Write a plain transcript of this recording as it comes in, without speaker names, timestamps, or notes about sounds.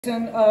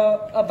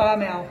A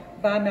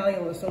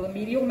bimallelous. So the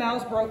medial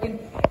mallet is broken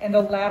and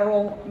the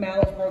lateral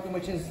mallet is broken,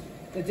 which is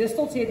the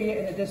distal tibia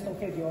and the distal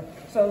fibula.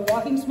 So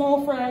walking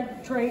small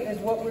frag tray is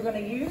what we're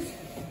going to use.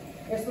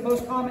 It's the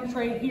most common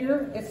tray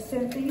here. It's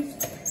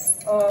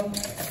Synthes.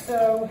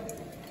 So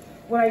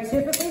what I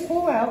typically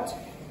pull out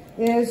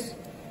is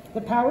the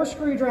power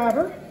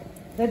screwdriver,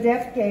 the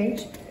depth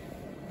gauge,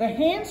 the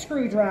hand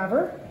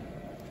screwdriver,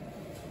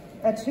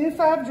 a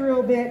 2.5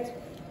 drill bit,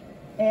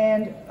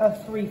 and a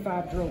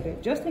 3.5 drill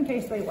bit, just in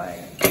case they lag.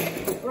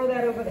 Throw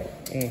that over there.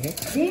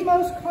 The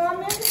most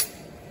common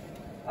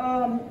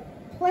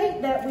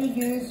plate that we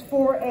use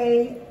for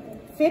a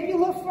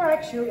fibula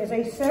fracture is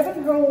a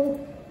 7-hole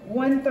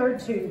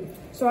 1/3 tube.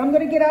 So I'm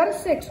going to get out a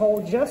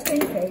 6-hole just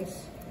in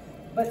case,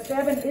 but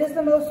 7 is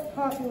the most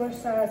popular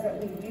size that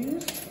we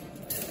use.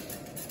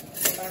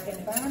 If I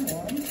can find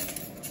one.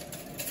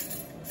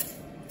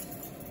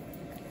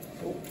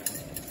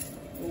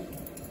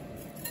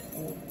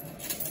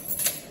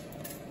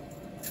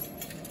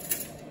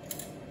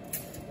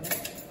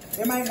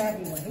 There might not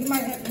be one. He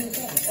might have to use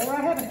 7, or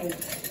I have an 8.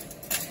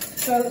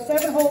 So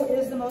 7-hole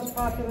is the most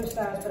popular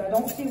size, but I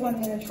don't see one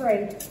in the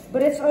tray.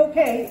 But it's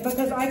okay,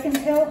 because I can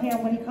tell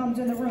him when he comes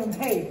in the room,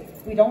 hey,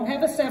 we don't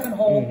have a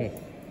 7-hole,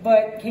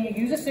 but can you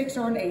use a 6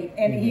 or an 8?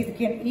 And he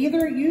can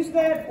either use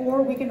that,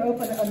 or we can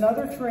open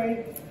another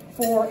tray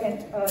for a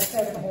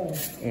 7-hole.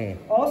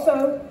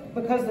 Also,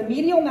 because the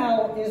medial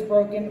mallet is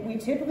broken, we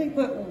typically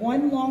put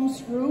one long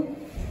screw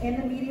in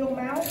the medial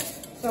mallet.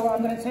 So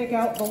I'm going to take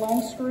out the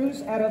long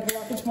screws out of the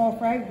walking small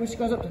frag, which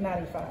goes up to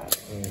 95.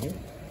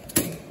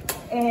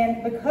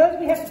 And because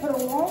we have to put a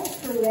long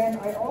screw in,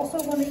 I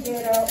also want to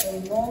get out a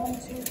long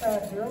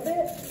 2.5 drill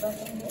bit. If I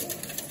can get it.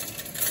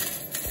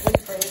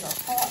 This tray is a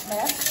hot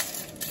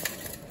mess.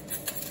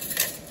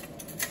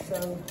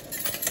 So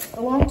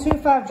the long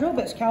 2.5 drill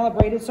bit's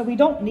calibrated, so we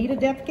don't need a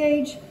depth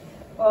gauge.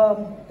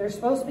 There's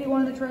supposed to be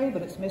one in the tray,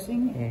 but it's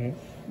missing.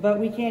 But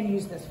we can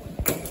use this one.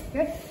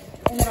 Okay.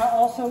 And then I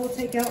also will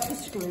take out the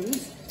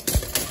screws.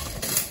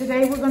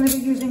 Today we're going to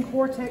be using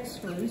Cortex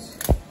screws.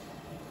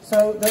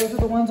 So those are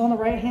the ones on the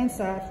right-hand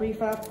side,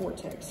 3.5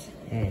 Cortex.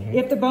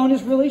 If the bone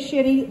is really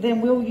shitty,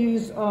 then we'll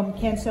use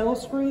cancella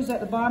screws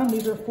at the bottom.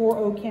 These are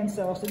 4.0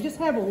 cancella. So just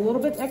have a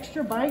little bit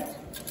extra bite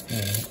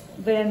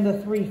than the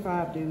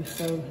 3.5 do.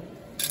 So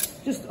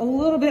just a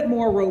little bit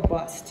more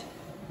robust,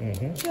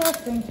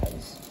 just in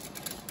case.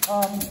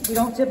 We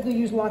don't typically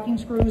use locking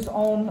screws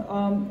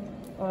on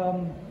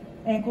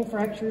ankle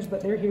fractures, but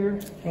they're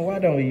here. And why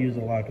don't we use a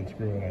locking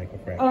screw on ankle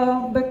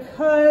fracture?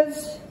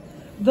 Because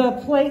the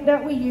plate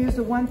that we use,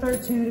 the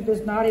 1/3 tube,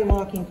 is not a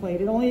locking plate.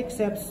 It only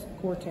accepts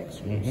Cortex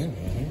screws.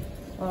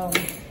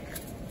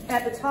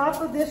 At the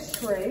top of this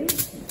tray,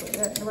 put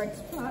that in the right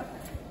spot,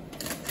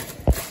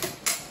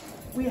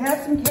 we have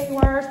some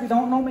K-wires. We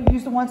don't normally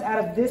use the ones out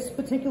of this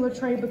particular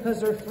tray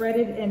because they're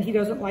threaded, and he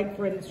doesn't like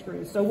threaded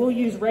screws. So we'll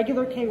use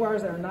regular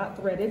K-wires that are not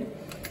threaded.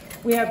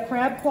 We have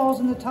crab claws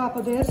in the top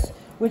of this,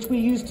 which we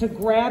use to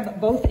grab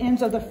both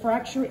ends of the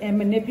fracture and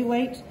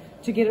manipulate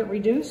to get it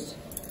reduced.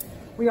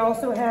 We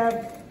also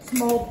have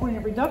small point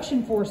of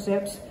reduction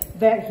forceps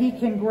that he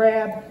can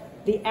grab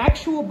the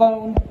actual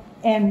bone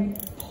and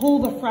pull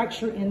the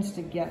fracture ends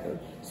together.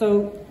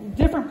 So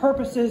different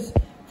purposes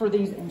for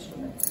these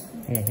instruments.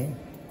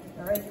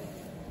 All right,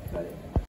 good.